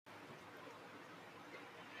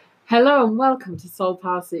Hello and welcome to Soul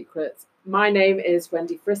Power Secrets. My name is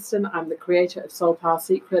Wendy Friston. I'm the creator of Soul Power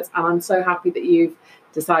Secrets, and I'm so happy that you've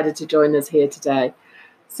decided to join us here today.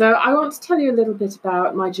 So I want to tell you a little bit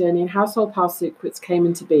about my journey and how Soul Power Secrets came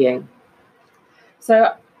into being.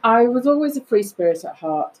 So I was always a free spirit at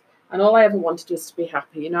heart, and all I ever wanted was to be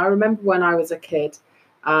happy. I remember when I was a kid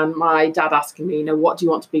and my dad asking me, what do you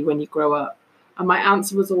want to be when you grow up? And my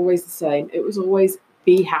answer was always the same. It was always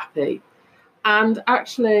be happy. And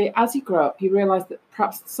actually, as you grow up, you realise that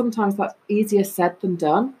perhaps sometimes that's easier said than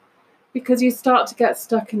done, because you start to get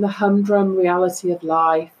stuck in the humdrum reality of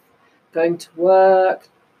life, going to work,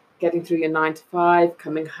 getting through your 9 to 5,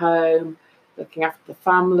 coming home, looking after the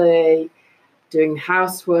family, doing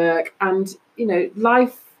housework, and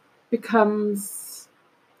life becomes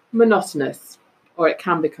monotonous, or it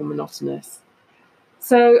can become monotonous.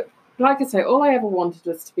 So, like I say, all I ever wanted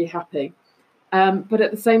was to be happy. But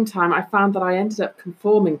at the same time, I found that I ended up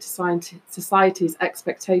conforming to society's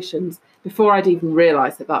expectations before I'd even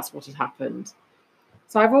realised that that's what had happened.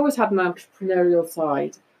 So I've always had an entrepreneurial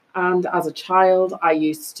side. And as a child, I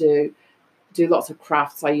used to do lots of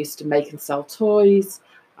crafts. I used to make and sell toys.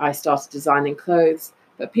 I started designing clothes.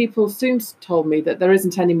 But people soon told me that there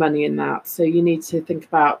isn't any money in that. So you need to think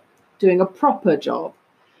about doing a proper job.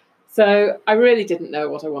 So I really didn't know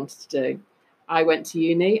what I wanted to do. I went to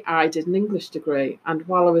uni, I did an English degree, and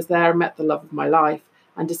while I was there, I met the love of my life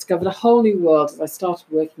and discovered a whole new world as I started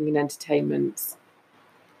working in entertainment.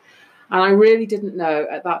 And I really didn't know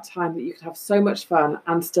at that time that you could have so much fun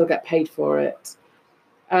and still get paid for it.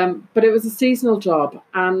 But it was a seasonal job,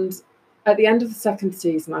 and at the end of the second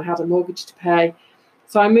season, I had a mortgage to pay.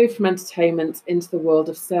 So I moved from entertainment into the world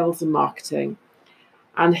of sales and marketing.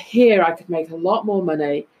 And here I could make a lot more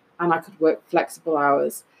money and I could work flexible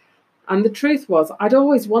hours. And the truth was, I'd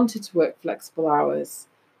always wanted to work flexible hours.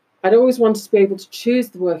 I'd always wanted to be able to choose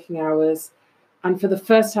the working hours. And for the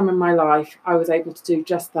first time in my life, I was able to do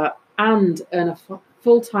just that and earn a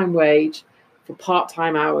full-time wage for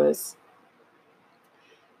part-time hours.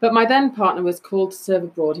 But my then partner was called to serve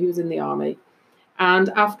abroad. He was in the army. And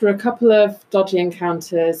after a couple of dodgy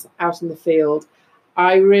encounters out in the field,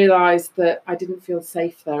 I realised that I didn't feel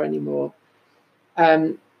safe there anymore.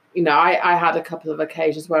 I had a couple of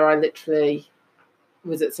occasions where I literally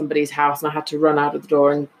was at somebody's house and I had to run out of the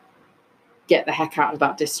door and get the heck out of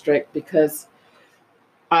that district because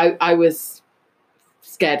I was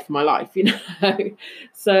scared for my life,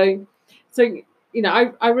 So,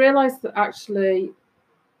 I realised that actually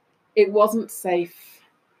it wasn't safe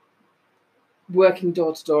working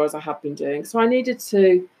door to door as I had been doing. So I needed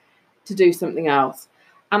to do something else.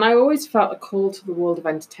 And I always felt a call to the world of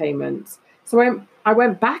entertainment. So I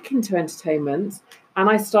went back into entertainment and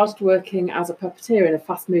I started working as a puppeteer in a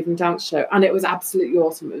fast-moving dance show. And it was absolutely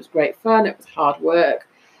awesome. It was great fun. It was hard work,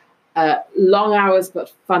 long hours,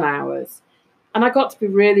 but fun hours. And I got to be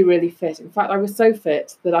really, really fit. In fact, I was so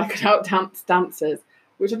fit that I could out-dance dancers,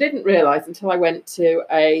 which I didn't realise until I went to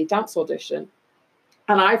a dance audition.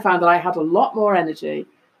 And I found that I had a lot more energy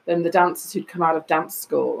than the dancers who'd come out of dance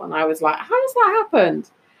school. And I was like, how has that happened?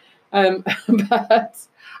 But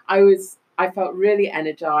I felt really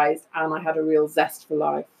energized and I had a real zest for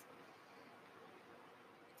life.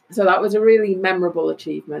 So that was a really memorable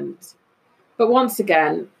achievement. But once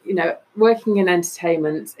again, working in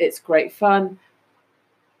entertainment, it's great fun,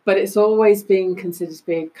 but it's always been considered to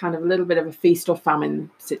be kind of a little bit of a feast or famine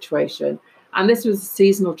situation. And this was a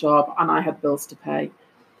seasonal job and I had bills to pay.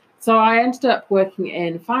 So I ended up working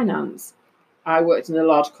in finance. I worked in a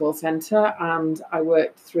large call centre and I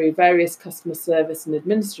worked through various customer service and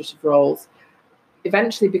administrative roles,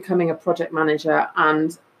 eventually becoming a project manager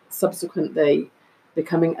and subsequently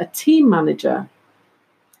becoming a team manager.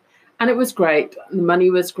 And it was great. The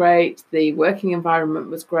money was great. The working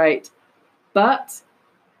environment was great. But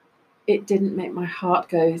it didn't make my heart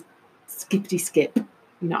go skippity skip.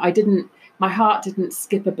 My heart didn't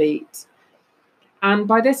skip a beat. And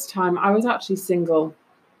by this time, I was actually single.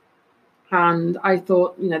 And I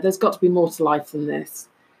thought, there's got to be more to life than this.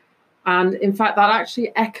 And in fact, that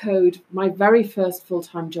actually echoed my very first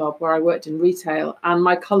full-time job where I worked in retail. And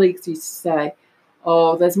my colleagues used to say,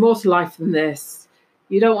 oh, there's more to life than this.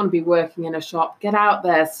 You don't want to be working in a shop. Get out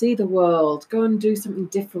there, see the world, go and do something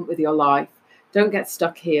different with your life. Don't get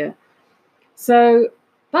stuck here. So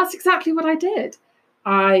that's exactly what I did.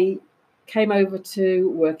 I came over to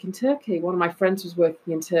work in Turkey. One of my friends was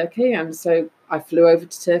working in Turkey, and so I flew over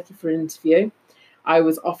to Turkey for an interview. I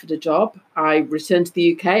was offered a job. I returned to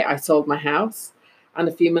the UK. I sold my house. And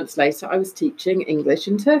a few months later, I was teaching English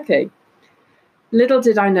in Turkey. Little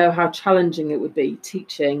did I know how challenging it would be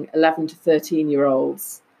teaching 11 to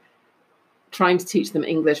 13-year-olds trying to teach them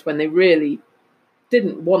English when they really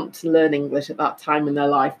didn't want to learn English at that time in their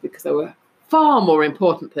life, because there were far more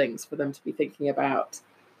important things for them to be thinking about.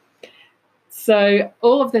 So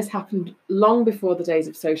all of this happened long before the days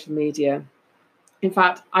of social media. In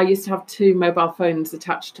fact, I used to have 2 mobile phones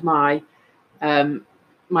attached to my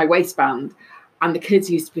waistband, and the kids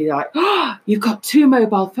used to be like, "Oh, you've got 2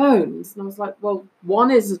 mobile phones." And I was like, well,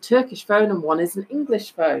 one is a Turkish phone and one is an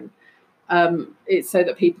English phone. It's so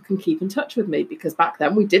that people can keep in touch with me, because back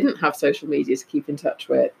then we didn't have social media to keep in touch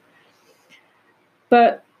with.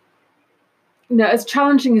 But as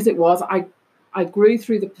challenging as it was, I grew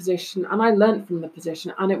through the position and I learned from the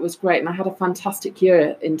position, and it was great. And I had a fantastic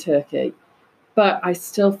year in Turkey, but I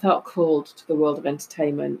still felt called to the world of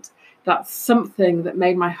entertainment. That's something that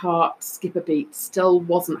made my heart skip a beat still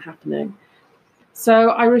wasn't happening.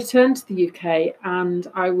 So I returned to the UK, and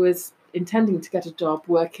I was intending to get a job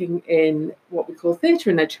working in what we call theatre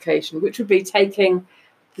and education, which would be taking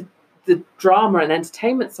the drama and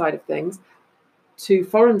entertainment side of things to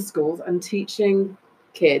foreign schools and teaching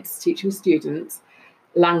students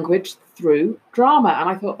language through drama. And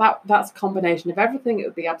I thought that's a combination of everything. It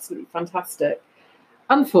would be absolutely fantastic.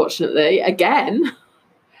 Unfortunately, again,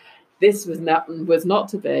 this was not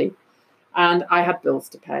to be, and I had bills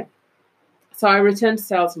to pay. So I returned to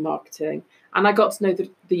sales and marketing, and I got to know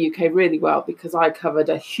the UK really well because I covered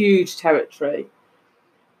a huge territory.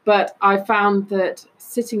 But I found that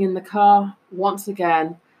sitting in the car, once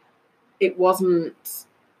again, it wasn't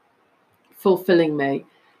fulfilling me.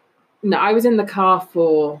 I was in the car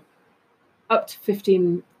for up to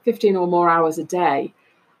 15 or more hours a day,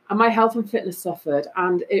 and my health and fitness suffered,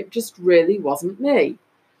 and it just really wasn't me.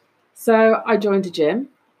 So I joined a gym,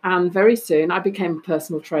 and very soon I became a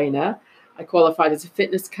personal trainer. I qualified as a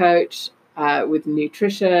fitness coach with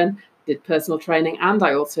nutrition, did personal training, and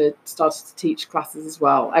I also started to teach classes as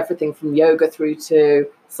well, everything from yoga through to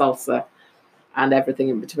salsa and everything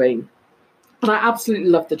in between. And I absolutely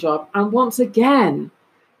loved the job. And once again,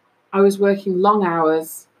 I was working long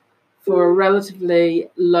hours for a relatively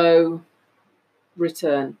low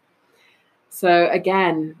return. So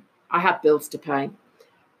again, I had bills to pay.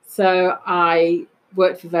 So I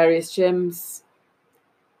worked for various gyms.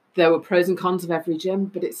 There were pros and cons of every gym,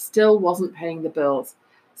 but it still wasn't paying the bills.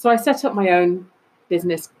 So I set up my own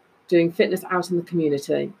business doing fitness out in the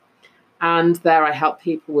community. And there I help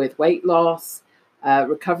people with weight loss,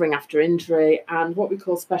 recovering after injury, and what we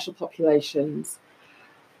call special populations.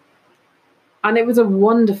 And it was a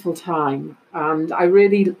wonderful time. And I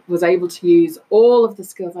really was able to use all of the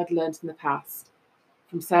skills I'd learned in the past,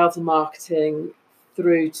 from sales and marketing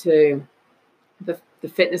through to the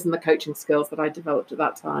fitness and the coaching skills that I developed at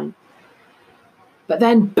that time. But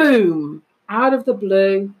then, boom, out of the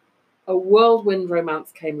blue, a whirlwind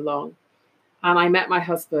romance came along, and I met my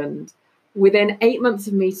husband. Within 8 months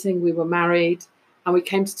of meeting, we were married, and we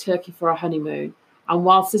came to Turkey for our honeymoon. And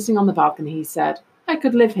while sitting on the balcony, he said, I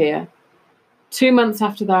could live here. 2 months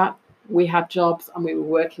after that, we had jobs and we were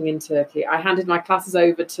working in Turkey. I handed my classes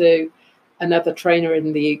over to another trainer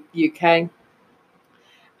in the UK,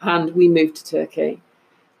 and we moved to Turkey.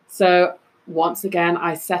 So once again,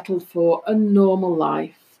 I settled for a normal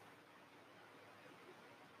life,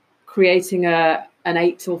 creating an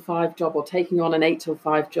 8 till 5 job, or taking on an 8 till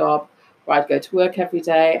 5 job where I'd go to work every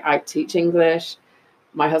day. I'd teach English.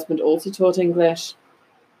 My husband also taught English.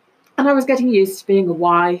 And I was getting used to being a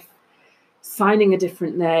wife, signing a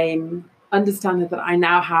different name, understanding that I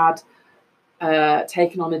now had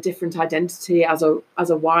taken on a different identity as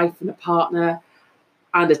a wife and a partner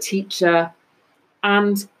and a teacher,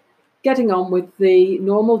 and getting on with the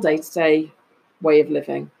normal day-to-day way of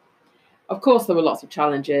living. Of course, there were lots of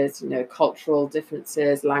challenges, cultural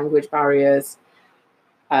differences, language barriers.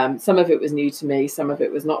 Some of it was new to me, some of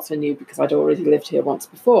it was not so new because I'd already lived here once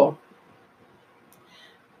before.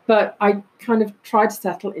 But I kind of tried to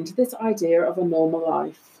settle into this idea of a normal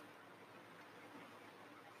life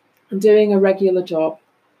and doing a regular job.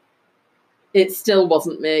 It still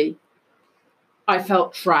wasn't me. I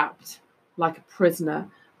felt trapped, like a prisoner,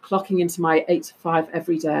 clocking into my 8 to 5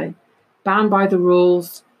 every day, bound by the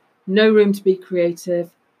rules, no room to be creative,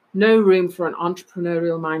 no room for an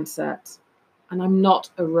entrepreneurial mindset. And I'm not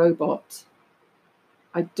a robot.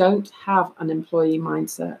 I don't have an employee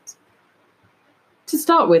mindset. To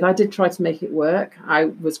start with, I did try to make it work. I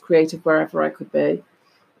was creative wherever I could be,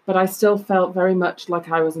 but I still felt very much like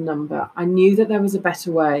I was a number. I knew that there was a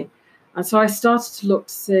better way. And so I started to look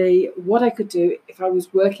to see what I could do if I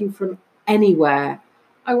was working from anywhere.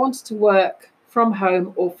 I wanted to work from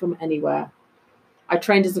home or from anywhere. I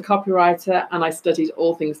trained as a copywriter and I studied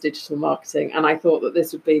all things digital marketing. And I thought that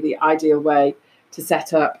this would be the ideal way to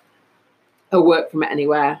set up a work from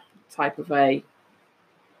anywhere type of an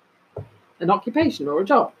occupation or a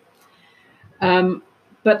job.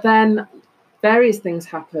 But then various things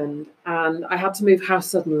happened and I had to move house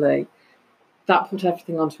suddenly. That put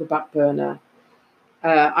everything onto a back burner.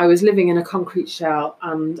 I was living in a concrete shell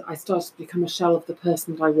and I started to become a shell of the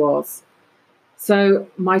person that I was. So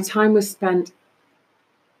my time was spent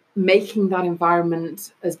making that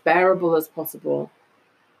environment as bearable as possible.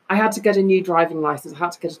 I had to get a new driving license. I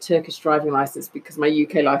had to get a Turkish driving license because my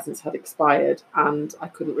UK license had expired and I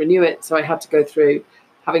couldn't renew it. So I had to go through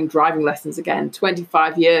having driving lessons again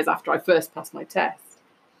 25 years after I first passed my test.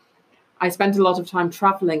 I spent a lot of time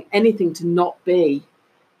traveling, anything to not be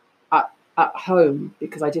at home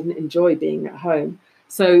because I didn't enjoy being at home.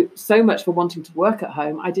 So much for wanting to work at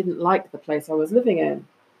home. I didn't like the place I was living in.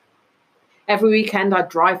 Every weekend I'd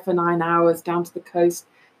drive for 9 hours down to the coast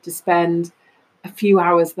to spend a few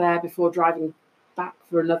hours there before driving back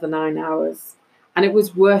for another 9 hours. And it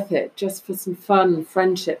was worth it just for some fun,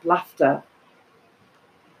 friendship, laughter.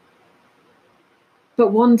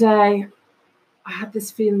 But one day I had this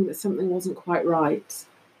feeling that something wasn't quite right.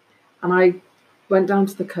 And I went down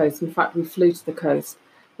to the coast. In fact, we flew to the coast,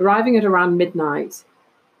 arriving at around midnight,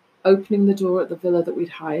 opening the door at the villa that we'd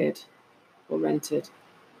hired or rented.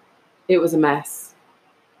 It was a mess.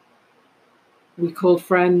 We called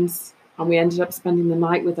friends and we ended up spending the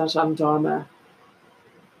night with our gendarme.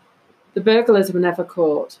 The burglars were never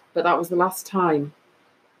caught, but that was the last time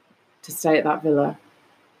to stay at that villa.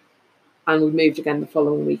 And we moved again the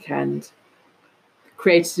following weekend.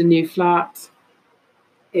 Created a new flat.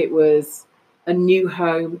 It was a new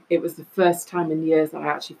home. It was the first time in years that I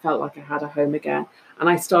actually felt like I had a home again. And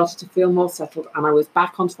I started to feel more settled and I was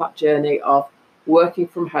back onto that journey of working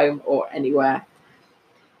from home or anywhere.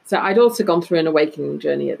 So I'd also gone through an awakening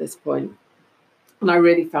journey at this point, and I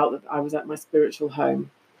really felt that I was at my spiritual home.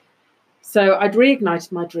 So I'd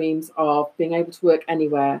reignited my dreams of being able to work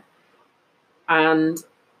anywhere, and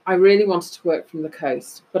I really wanted to work from the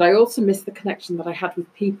coast, but I also missed the connection that I had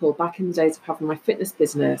with people back in the days of having my fitness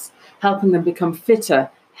business, helping them become fitter,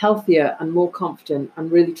 healthier, and more confident,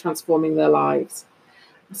 and really transforming their lives.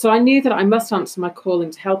 So I knew that I must answer my calling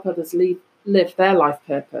to help others live their life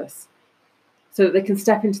purpose so that they can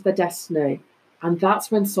step into their destiny. And that's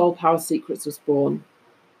when Soul Power Secrets was born.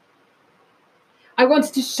 I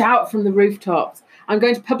wanted to shout from the rooftops, I'm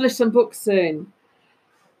going to publish some books soon.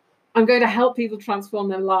 I'm going to help people transform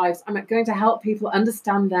their lives. I'm going to help people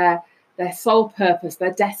understand their soul purpose,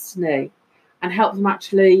 their destiny, and help them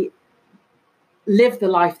actually live the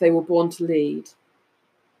life they were born to lead.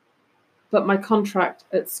 But my contract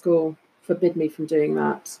at school forbid me from doing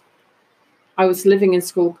that. I was living in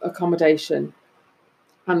school accommodation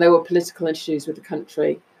and there were political issues with the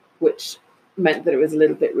country, which meant that it was a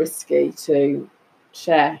little bit risky to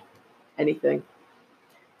share anything.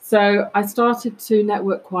 So I started to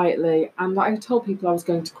network quietly and I told people I was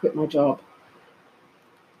going to quit my job.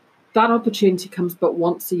 That opportunity comes but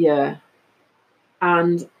once a year.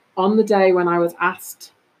 And on the day when I was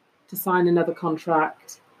asked to sign another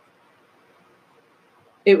contract,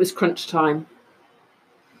 it was crunch time.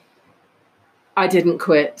 I didn't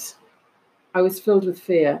quit. I was filled with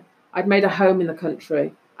fear. I'd made a home in the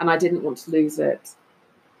country and I didn't want to lose it.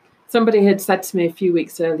 Somebody had said to me a few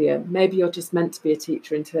weeks earlier, maybe you're just meant to be a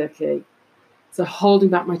teacher in Turkey. So holding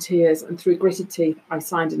back my tears and through gritted teeth, I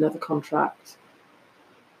signed another contract.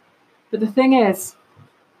 But the thing is,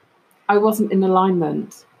 I wasn't in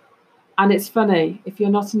alignment. And it's funny, if you're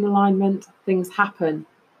not in alignment, things happen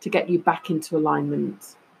to get you back into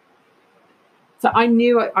alignment. So I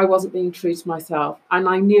knew I wasn't being true to myself, and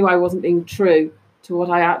I knew I wasn't being true to what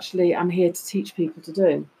I actually am here to teach people to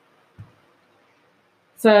do.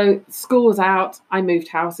 So school was out, I moved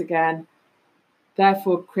house again,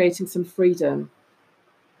 therefore creating some freedom.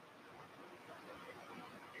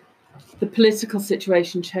 The political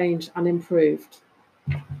situation changed and improved.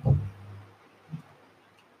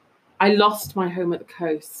 I lost my home at the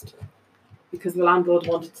coast because the landlord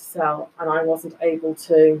wanted to sell and I wasn't able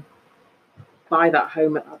to buy that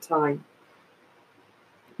home at that time.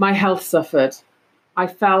 My health suffered. I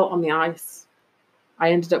fell on the ice.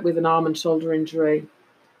 I ended up with an arm and shoulder injury.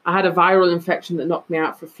 I had a viral infection that knocked me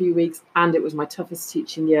out for a few weeks, and it was my toughest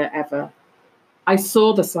teaching year ever. I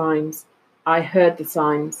saw the signs, I heard the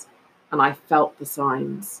signs, and I felt the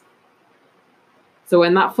signs. So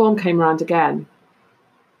when that form came around again,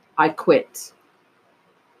 I quit.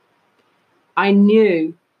 I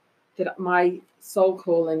knew that my soul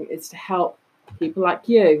calling is to help people like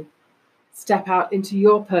you step out into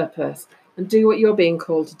your purpose and do what you're being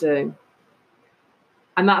called to do.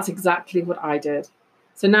 And that's exactly what I did.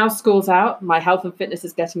 So now school's out, my health and fitness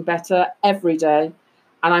is getting better every day,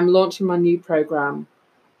 and I'm launching my new program.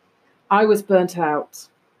 I was burnt out,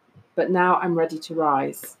 but now I'm ready to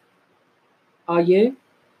rise. Are you?